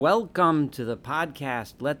Welcome to the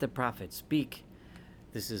podcast, Let the Prophet Speak.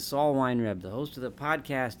 This is Saul Weinreb, the host of the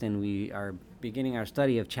podcast, and we are beginning our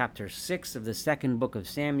study of chapter 6 of the second book of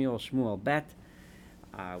Samuel, Shmuel Bet.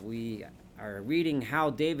 We are reading how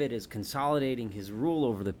David is consolidating his rule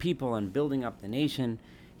over the people and building up the nation.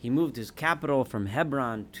 He moved his capital from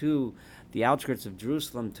Hebron to the outskirts of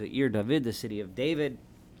Jerusalem to Ir David, the city of David.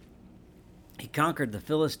 He conquered the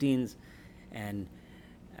Philistines and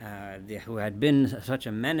who had been such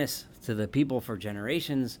a menace to the people for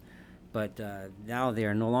generations, but now they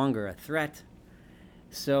are no longer a threat.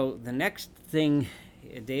 So the next thing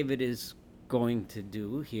David is going to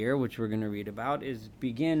do here, which we're going to read about, is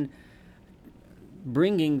begin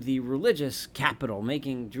bringing the religious capital,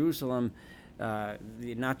 making Jerusalem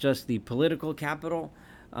not just the political capital,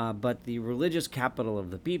 but the religious capital of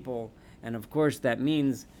the people. And of course, that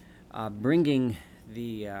means bringing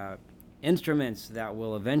the instruments that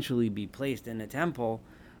will eventually be placed in the temple,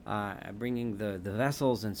 bringing the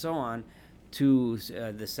vessels and so on to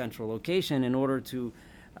the central location in order to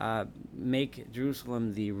make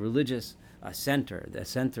Jerusalem the religious center, the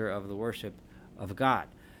center of the worship of God.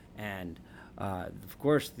 And of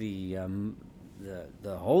course, the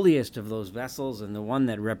holiest of those vessels and the one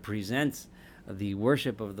that represents the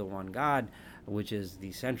worship of the one God, which is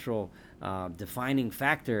the central defining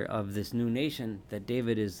factor of this new nation that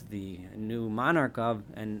David is the new monarch of,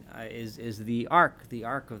 and is the Ark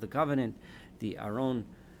of the Covenant, the Aron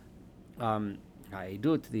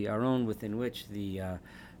Ha'edut, the Aron within which the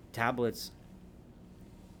tablets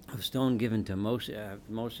of stone given to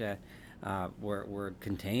Moshe were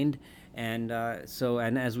contained. And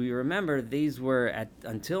and as we remember, these were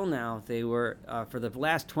until now, they were for the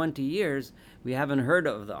last 20 years, we haven't heard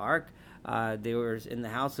of the Ark. They were in the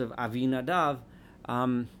house of Avinadav,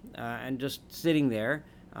 and just sitting there,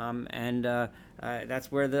 and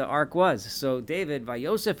that's where the Ark was. So David,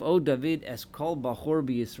 Vayosef o David es kol bachor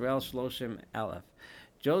b'Yisrael shloshim elef.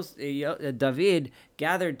 David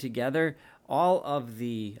gathered together all of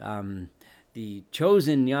the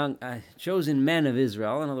chosen men of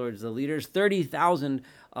Israel. In other words, the leaders, 30,000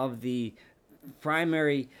 of the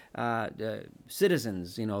primary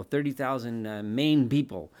citizens. 30,000 main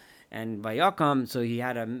people. And Vayakam, so he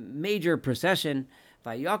had a major procession.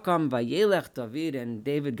 Vayakam vayelech David, and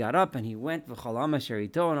David got up and he went v'cholam asher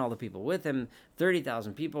ito, and all the people with him,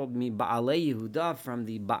 30,000 people, mi Ba'alei Yehuda, from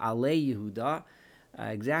the Ba'alei Yehuda.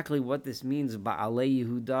 Exactly what this means, Ba'alei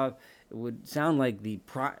Yehuda, it would sound like the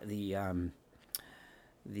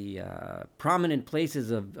prominent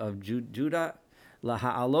places of Judah.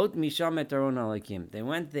 Laha'alot misham et aron alakim. They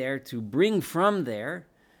went there to bring from there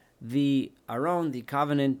the Aron, the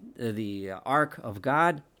covenant, the Ark of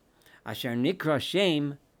God, Asher Nikra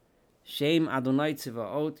Shem Adonai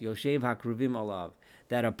Tzivaot Yoshev Hakruvim Olav.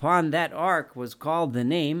 That upon that Ark was called the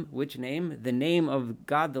name, which name? The name of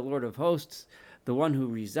God, the Lord of Hosts, the one who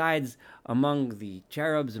resides among the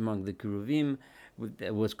cherubs, among the Keruvim,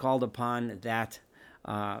 was called upon that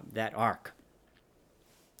Ark.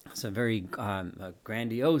 It's a very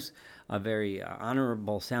grandiose, a very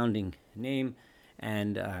honorable sounding name.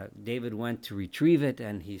 And David went to retrieve it,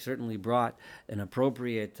 and he certainly brought an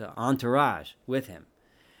appropriate entourage with him.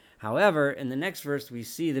 However, in the next verse, we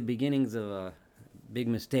see the beginnings of a big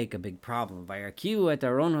mistake, a big problem. Vayarkivu et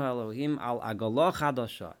Aron Elohim al agolo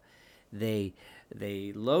chadasha. They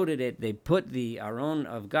loaded it. They put the Aron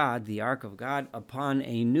of God, the Ark of God, upon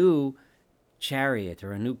a new chariot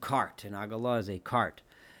or a new cart. An agala is a cart,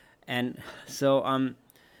 and so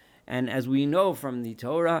and as we know from the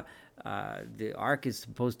Torah, the Ark is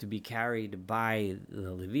supposed to be carried by the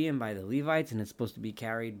Leviim, by the Levites, and it's supposed to be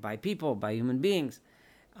carried by people, by human beings.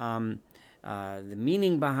 The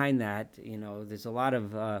meaning behind that, there's a lot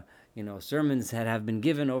of sermons that have been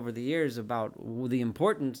given over the years about the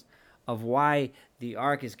importance of why the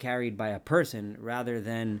Ark is carried by a person rather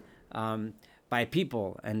than by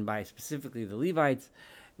people, and by specifically the Levites,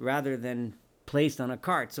 rather than placed on a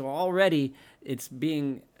cart. So already it's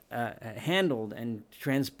being handled and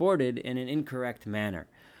transported in an incorrect manner.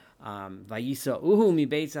 Vayisa'uhu mi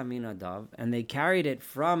beitz Avinadav, and they carried it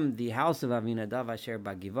from the house of Avinadav asher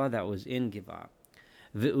b'Giva, that was in Giva.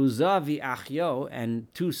 Ve'Uzzah v'Achyo,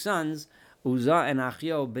 and two sons, Uzzah and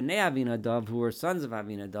Achyo, b'nei Avinadav, who were sons of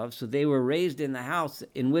Avinadav, so they were raised in the house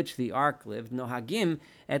in which the ark lived. Nohagim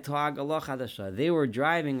et ha'agala chadasha. They were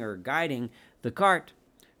driving or guiding the cart,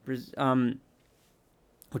 which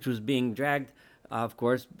was being dragged, of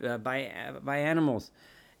course, by animals.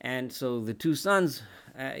 And so the two sons,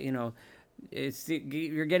 you're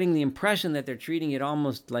getting the impression that they're treating it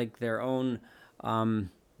almost like their own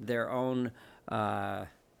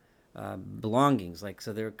belongings, like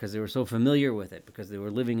so, because they were so familiar with it, because they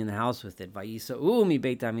were living in the house with it. Vayisa'u mi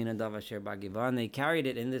beit Aminadav asher b'Givah, and they carried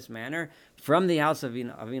it in this manner from the house of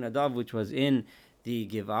Aminadav, which was in the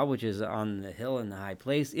Givah, which is on the hill in the high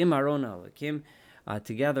place, im Aron Elokim,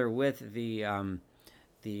 together with the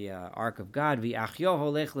Ark of God. V'achyo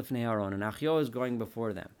holech lifnei Aron, and Achyo is going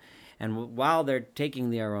before them. And while they're taking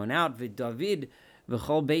the Aron out, David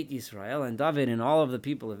v'chol Beit Yisrael, and David and all of the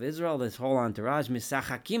people of Israel, this whole entourage,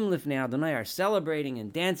 misachakim lifnei Adonai, are celebrating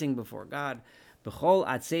and dancing before God, b'chol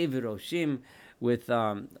atzei v'roshim, with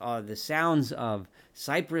the sounds of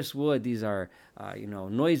cypress wood. These are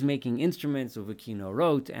noise-making instruments,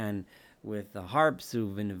 uvekinorot, and with the harps,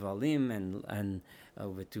 uvenivalim, and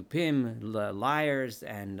uvitupim, lyres,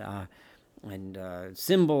 and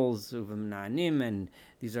cymbals, uvimnanim, and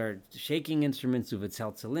these are shaking instruments,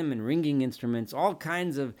 uvitzaltzalim, and ringing instruments, all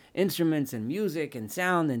kinds of instruments and music and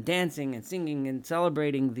sound and dancing and singing and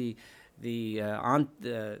celebrating the Aron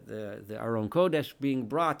Kodesh being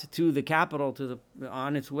brought to the capital,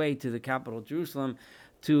 on its way to the capital Jerusalem,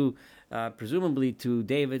 to presumably to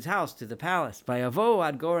David's house, to the palace. Vayavo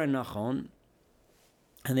ad Goren Nachon,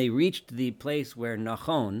 and they reached the place where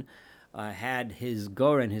Nachon had his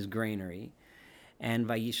Goren, his granary, and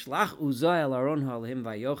Vayishlach Uzzah el Aron ha'Elohim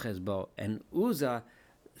vayoches bo, and Uzzah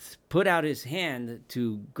put out his hand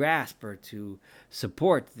to grasp or to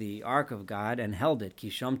support the Ark of God and held it,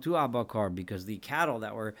 Kisham tu abakar, because the cattle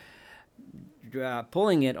that were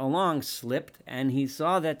pulling it along slipped, and he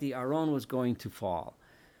saw that the Aron was going to fall.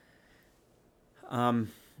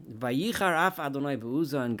 Vayichar af Adonai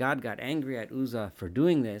v'Uzzah, and God got angry at Uzzah for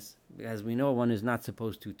doing this. As we know, one is not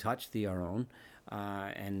supposed to touch the Aron,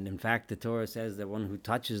 and in fact, the Torah says that one who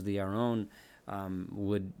touches the Aron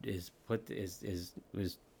is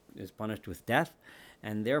punished with death,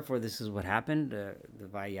 and therefore this is what happened.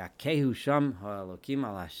 Vayakehu sham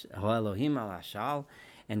ha'Elohim al hashal,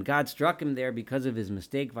 and God struck him there because of his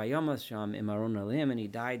mistake. Vayomas sham im Aron Elohim, and he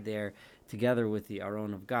died there together with the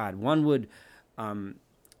Aron of God. One would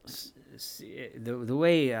the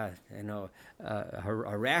way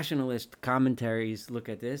rationalist commentaries look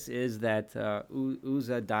at this is that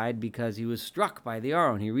Uzzah died because he was struck by the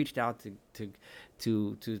Aron. He reached out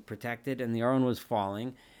to protect it, and the Aron was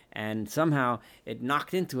falling, and somehow it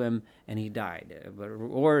knocked into him, and he died.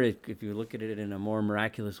 If you look at it in a more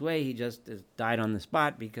miraculous way, he just died on the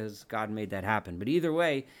spot because God made that happen. But either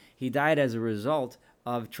way, he died as a result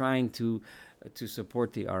of trying to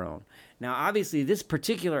support the Aron. Now, obviously, this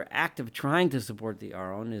particular act of trying to support the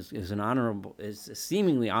Aron is a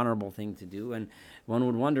seemingly honorable thing to do, and one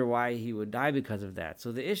would wonder why he would die because of that.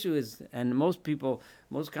 So the issue is, and most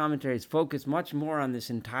commentaries focus much more on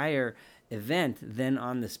this entire event than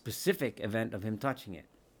on the specific event of him touching it.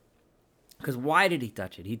 Because why did he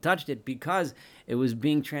touch it? He touched it because it was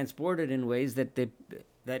being transported in ways that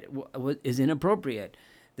is inappropriate.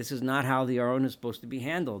 This is not how the Aron is supposed to be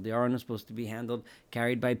handled. The Aron is supposed to be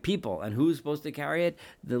carried by people. And who's supposed to carry it?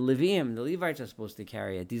 The Leviim, the Levites are supposed to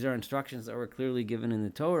carry it. These are instructions that were clearly given in the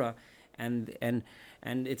Torah. And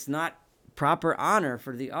it's not proper honor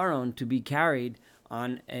for the Aron to be carried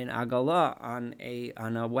on an agalah, on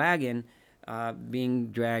a wagon, being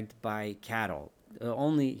dragged by cattle.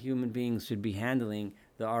 Only human beings should be handling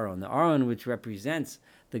the Aron. The Aron, which represents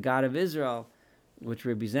the God of Israel, which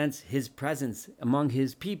represents his presence among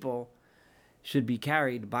his people, should be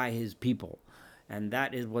carried by his people. And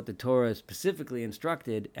that is what the Torah specifically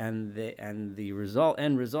instructed, and the end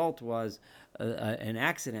result was an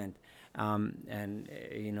accident.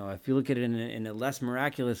 If you look at it in a less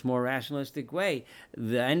miraculous, more rationalistic way,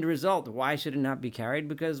 the end result, why should it not be carried?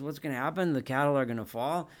 Because what's going to happen? The cattle are going to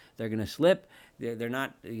fall, they're going to slip, they're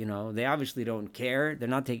not, they obviously don't care, they're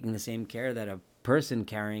not taking the same care that a person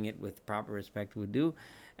carrying it with proper respect would do,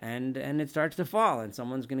 and it starts to fall, and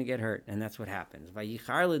someone's going to get hurt, and that's what happens.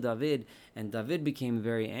 Vayichar David, and David became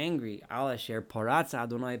very angry, al asher paratz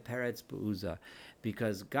Adonai peretz be'Uzzah,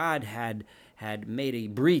 because God had made a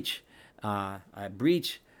breach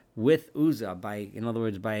with Uzzah,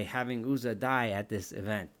 by having Uzzah die at this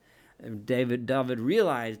event. David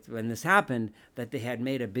realized when this happened that they had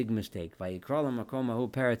made a big mistake. Until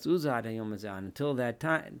that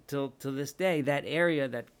time, till this day, that area,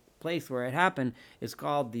 that place where it happened, is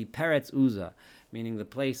called the Peretz Uzzah, meaning the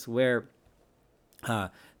place where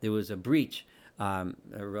there was a breach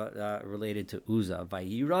related to Uzzah.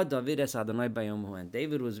 And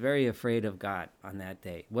David was very afraid of God on that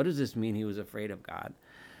day. What does this mean? He was afraid of God.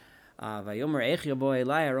 And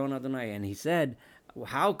he said,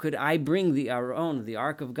 how could I bring the Aron, the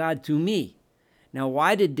Ark of God, to me? Now,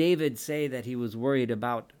 why did David say that he was worried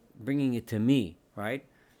about bringing it to me, right?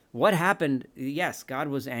 what happened? Yes, God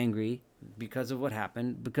was angry because of what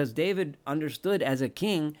happened, because David understood as a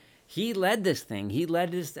king, he led this thing, he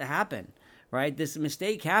led this to happen, right? This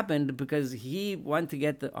mistake happened because he went to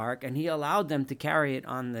get the ark and he allowed them to carry it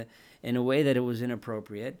in a way that it was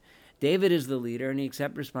inappropriate. David is the leader and he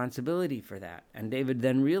accepts responsibility for that. And David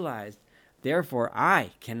then realized, therefore,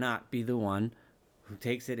 I cannot be the one who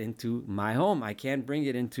takes it into my home. I can't bring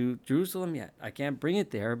it into Jerusalem yet. I can't bring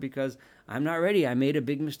it there because I'm not ready. I made a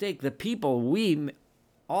big mistake. The people, we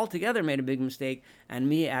all together made a big mistake, and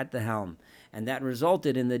me at the helm. And that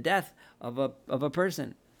resulted in the death of a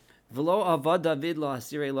person. So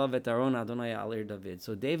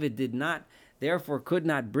David did not, therefore could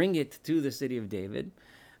not bring it to the city of David.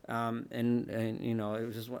 And you know, it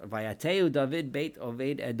was just Vayateu David Beit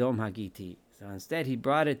Oved Edom Hagiti. So instead, he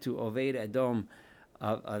brought it to Oved Edom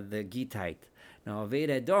of the Gittite. Now, Oved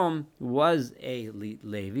Edom was a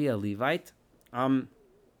Levi, a Levite,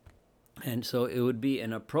 and so it would be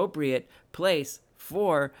an appropriate place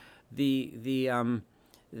for the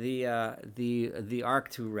ark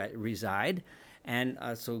to reside. And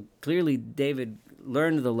so clearly David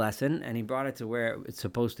learned the lesson and he brought it to where it's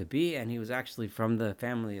supposed to be. And he was actually from the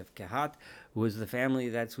family of Kehat, who was the family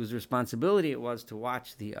whose responsibility it was to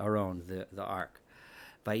watch the Aron, the ark.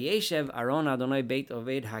 Vayeshev Aron Adonai Beit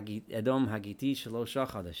Oved Edom Hagiti Shalosha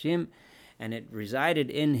Chadashim, and it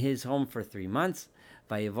resided in his home for 3 months.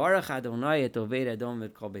 Vayevarach Adonai et Oved Edom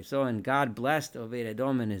et Kol Beiso, and God blessed Oved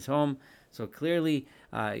Edom in his home. So clearly,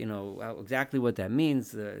 exactly what that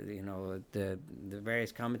means. The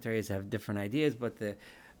various commentaries have different ideas, but the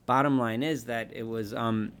bottom line is that it was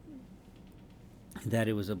a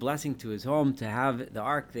blessing to his home to have the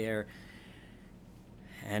ark there.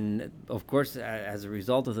 And of course, as a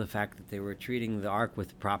result of the fact that they were treating the ark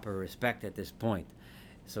with proper respect at this point.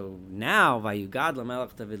 So now, Vayugad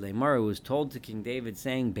Lamelech David Lemar was told to King David,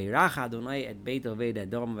 saying, Beirach Adonai et Beit Oved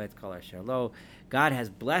Edom v'et kol asher lo. God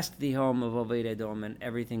has blessed the home of Oved Edom and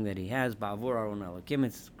everything that he has. Ba'avur Aron Elokim.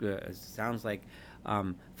 It sounds like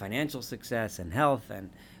financial success and health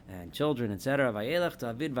and children, etc. Vayelech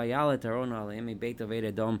David Vayalet Aron Aleimi Beit Oved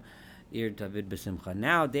Edom.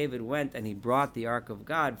 Now David went and he brought the ark of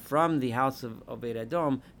God from the house of Obed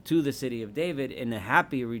Edom to the city of David in a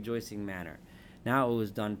happy, rejoicing manner. Now it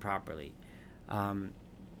was done properly. As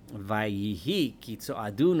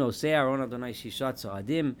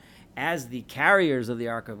the carriers of the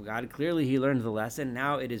ark of God, clearly he learned the lesson.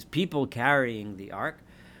 Now it is people carrying the ark.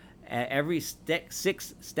 Every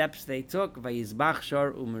 6 steps they took, Vayizbach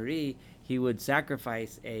Shor Umari, he would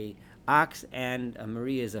sacrifice a ox, and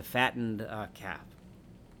Maria is a fattened calf.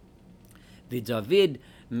 V'David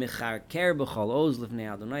mecharker b'chol oz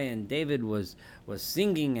lifnei Adonai, and David was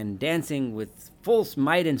singing and dancing with full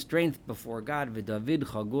might and strength before God. V'David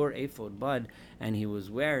chagur ephod bud, and he was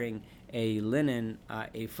wearing a linen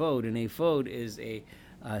ephod. An ephod is a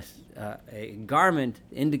garment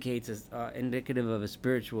indicative of a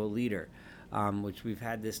spiritual leader, which we've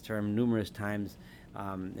had this term numerous times.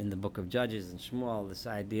 In the book of Judges and Shmuel, this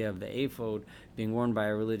idea of the ephod being worn by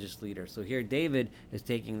a religious leader. So here David is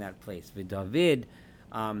taking that place. V'David,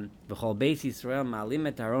 v'chol beis Yisrael ma'alim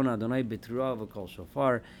et Aron Adonai b'teruah v'kol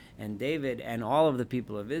shofar, and David and all of the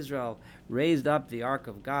people of Israel raised up the ark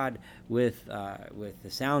of God with the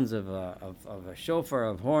sounds of a shofar,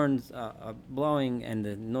 of horns blowing, and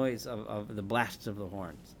the noise of the blasts of the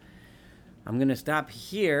horns. I'm going to stop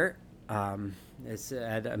here. It's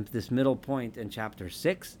at this middle point in chapter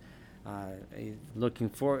 6. Looking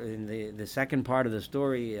for in the second part of the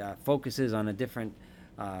story focuses on a different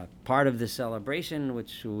part of the celebration,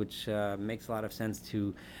 which makes a lot of sense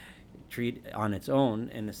to treat on its own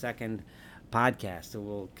in the second podcast. So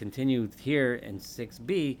we'll continue here in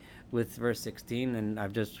 6b with verse 16, and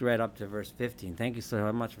I've just read up to verse 15. Thank you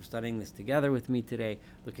so much for studying this together with me today.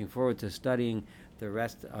 Looking forward to studying the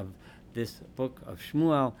rest of this book of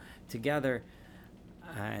Shmuel together,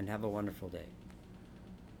 and have a wonderful day.